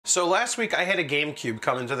So last week I had a GameCube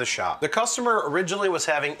come into the shop. The customer originally was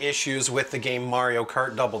having issues with the game Mario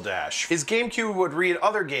Kart Double Dash. His GameCube would read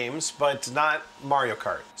other games, but not Mario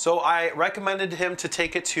Kart. So I recommended him to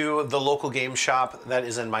take it to the local game shop that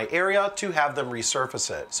is in my area to have them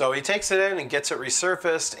resurface it. So he takes it in and gets it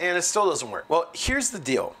resurfaced, and it still doesn't work. Well, here's the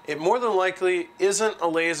deal. It more than likely isn't a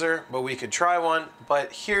laser, but we could try one.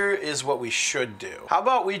 But here is what we should do. How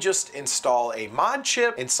about we just install a mod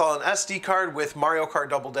chip, install an SD card with Mario Kart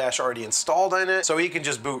Double Dash already installed in it, so he can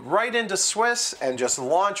just boot right into Swiss and just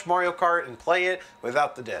launch Mario Kart and play it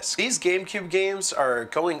without the disc. These GameCube games are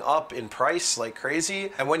going up in price like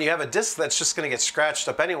crazy, and when you have a disc that's just gonna get scratched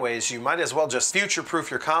up anyways, you might as well just future-proof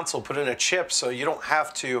your console, put in a chip so you don't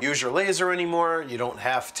have to use your laser anymore, you don't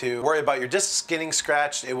have to worry about your discs getting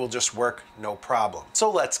scratched, it will just work no problem. So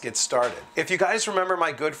let's get started. If you guys remember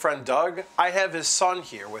my good friend Doug, I have his son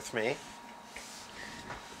here with me.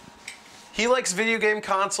 He likes video game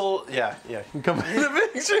console. Yeah, you can come in the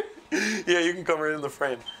picture. Yeah, you can come right in the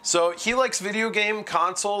frame. So he likes video game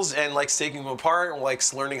consoles and likes taking them apart and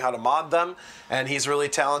likes learning how to mod them. And he's really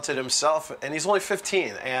talented himself. And he's only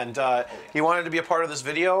 15. And he wanted to be a part of this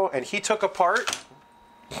video. And he took apart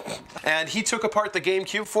the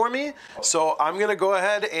GameCube for me. So I'm gonna go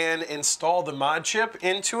ahead and install the mod chip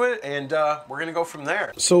into it, and we're gonna go from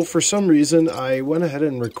there. So for some reason, I went ahead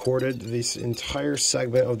and recorded this entire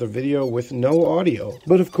segment of the video with no audio.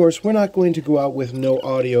 But of course, we're not going to go out with no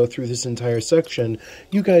audio through this entire section.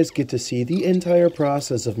 You guys get to see the entire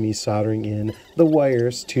process of me soldering in the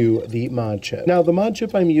wires to the mod chip. Now, the mod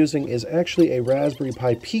chip I'm using is actually a Raspberry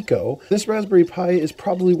Pi Pico. This Raspberry Pi is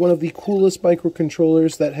probably one of the coolest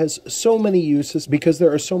microcontrollers that has so many uses because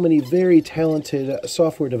there are so many very talented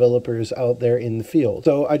software developers out there in the field.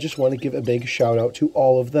 So I just want to give a big shout out to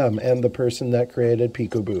all of them and the person that created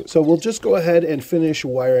PicoBoot. So we'll just go ahead and finish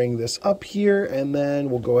wiring this up here, and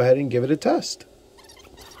then we'll go ahead and give it a test.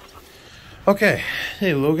 Okay,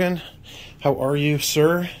 hey Logan, how are you,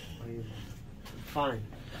 sir? Fine.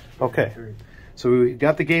 Okay, so we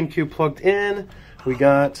got the GameCube plugged in, we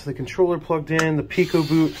got the controller plugged in, the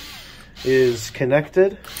PicoBoot is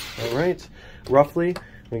connected. All right, roughly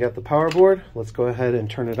we got the power board. Let's go ahead and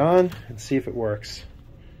turn it on and see if it works.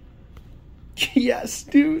 Yes,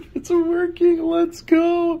 dude, it's working. Let's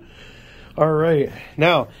go. All right,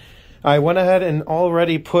 now I went ahead and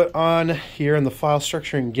already put on here in the file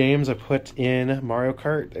structure and games, I put in Mario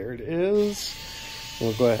Kart. There it is.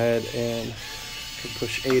 We'll go ahead and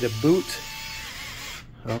push A to boot.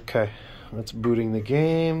 Okay, that's booting the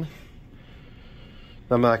game.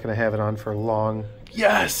 I'm not going to have it on for long.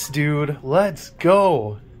 Yes, dude. Let's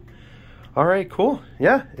go. All right, cool.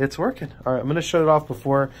 Yeah, it's working. All right, I'm going to shut it off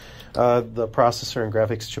before the processor and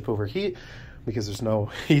graphics chip overheat because there's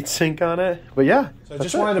no heat sink on it. But yeah. So I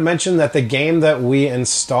just wanted to mention that the game that we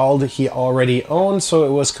installed, he already owned, so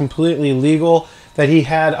it was completely legal that he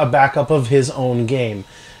had a backup of his own game.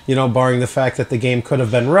 You know, barring the fact that the game could have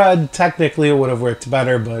been read, technically it would have worked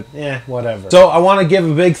better, but whatever. So I want to give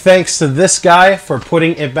a big thanks to this guy for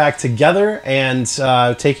putting it back together and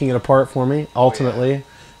taking it apart for me, ultimately.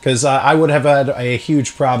 Because I would have had a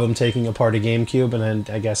huge problem taking apart a GameCube, and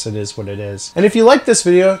I guess it is what it is. And if you like this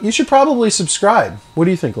video, you should probably subscribe. What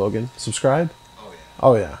do you think, Logan? Subscribe?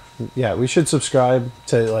 Oh, yeah. Oh, yeah. Yeah, we should subscribe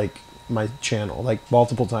to, like, my channel, like,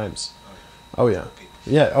 multiple times. Oh, yeah.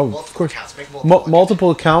 Yeah, oh, of course. Multiple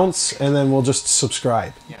accounts, and then we'll just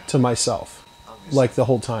subscribe to myself, like the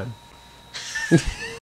whole time.